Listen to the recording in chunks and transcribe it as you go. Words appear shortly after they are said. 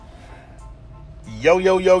Yo,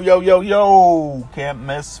 yo, yo, yo, yo, yo. Can't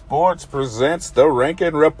Miss Sports presents the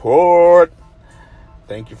Rankin Report.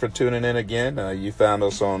 Thank you for tuning in again. You found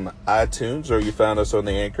us on iTunes or you found us on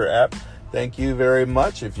the Anchor app. Thank you very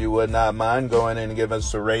much. If you would not mind going in and giving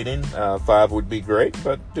us a rating, 5 would be great,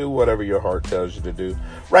 but do whatever your heart tells you to do.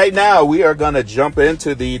 Right now, we are going to jump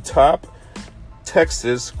into the top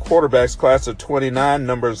Texas quarterbacks class of 29,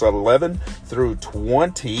 numbers 11 through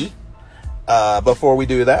 20. Before we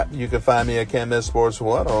do that, you can find me at Can't Miss Sports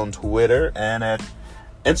 1 on Twitter and at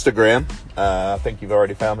Instagram. I think you've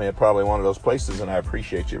already found me at probably one of those places, and I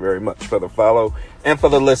appreciate you very much for the follow and for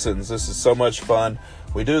the listens. This is so much fun.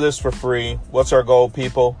 We do this for free. What's our goal,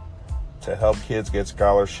 people? To help kids get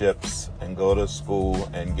scholarships and go to school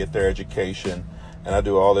and get their education. And I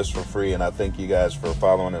do all this for free, and I thank you guys for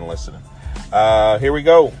following and listening. Here we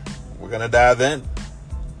go. We're going to dive in.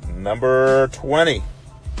 Number 20.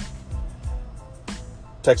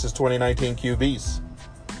 Texas 2019 QBs.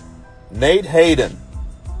 Nate Hayden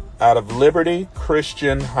out of Liberty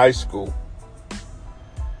Christian High School.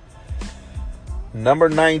 Number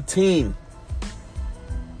 19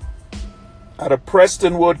 out of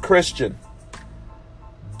Prestonwood Christian.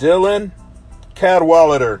 Dylan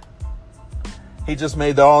Cadwallader. He just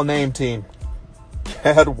made the all-name team.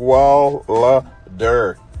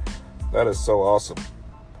 Cadwallader. That is so awesome.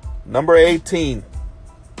 Number 18.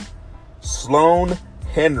 Sloan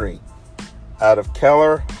Henry out of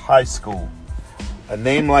Keller High School. A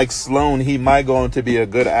name like Sloan, he might go on to be a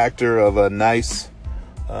good actor of a nice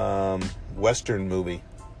Western movie.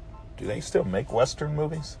 Do they still make Western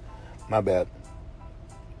movies? My bad.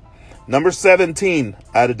 Number 17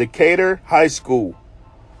 out of Decatur High School.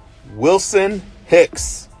 Wilson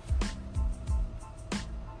Hicks.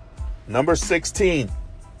 Number 16.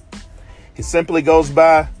 He simply goes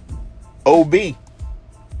by O.B.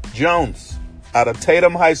 Jones out of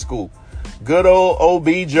Tatum High School. Good old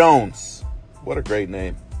O.B. Jones. What a great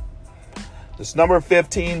name. This number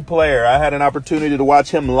 15 player, I had an opportunity to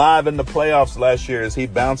watch him live in the playoffs last year as he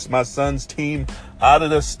bounced my son's team out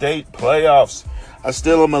of the state playoffs. I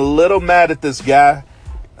still am a little mad at this guy.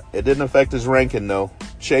 It didn't affect his ranking, though.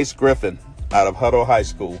 Chase Griffin out of Huddle High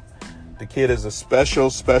School. The kid is a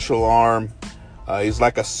special arm. He's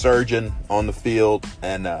like a surgeon on the field,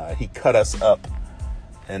 and he cut us up.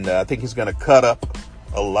 And I think he's going to cut up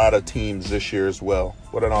a lot of teams this year as well.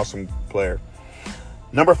 What an awesome player.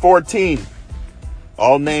 Number 14,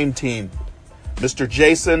 all-name team, Mr.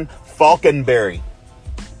 Jason Falkenberry.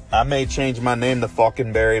 I may change my name to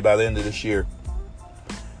Falkenberry by the end of this year.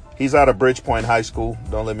 He's out of Bridgepoint High School.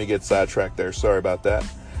 Don't let me get sidetracked there. Sorry about that.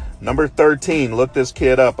 Number 13, look this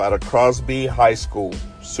kid up, out of Crosby High School.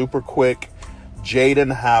 Super quick,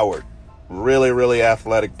 Jaden Howard. Really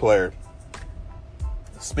athletic player.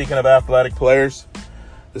 Speaking of athletic players,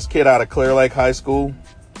 this kid out of Clear Lake High School,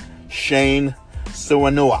 Shane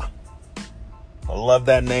Suanua. I love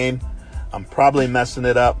that name. I'm probably messing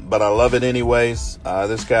it up, but I love it anyways.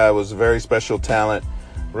 This guy was a very special talent.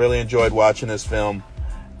 Really enjoyed watching this film.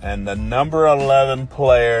 And the number 11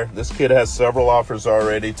 player, this kid has several offers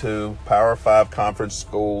already to Power 5 conference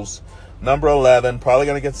schools. Number 11, probably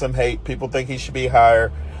going to get some hate. People think he should be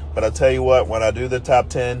higher. But I'll tell you what, when I do the top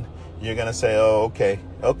 10, you're going to say, oh,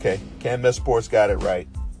 okay. Can't Miss Sports got it right.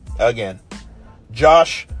 Again,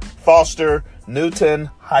 Josh Foster, Newton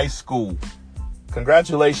High School.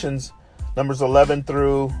 Congratulations, numbers 11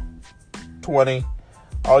 through 20.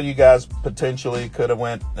 All you guys potentially could have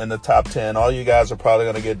went in the top 10. All you guys are probably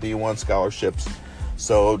going to get D1 scholarships.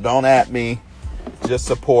 So don't at me. Just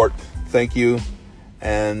support. Thank you.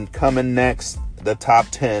 And coming next, the top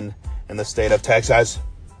 10 in the state of Texas.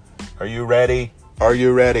 Are you ready? Are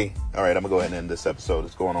you ready? All right, I'm going to go ahead and end this episode.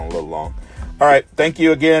 It's going on a little long. All right, thank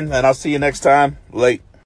you again, and I'll see you next time. Late.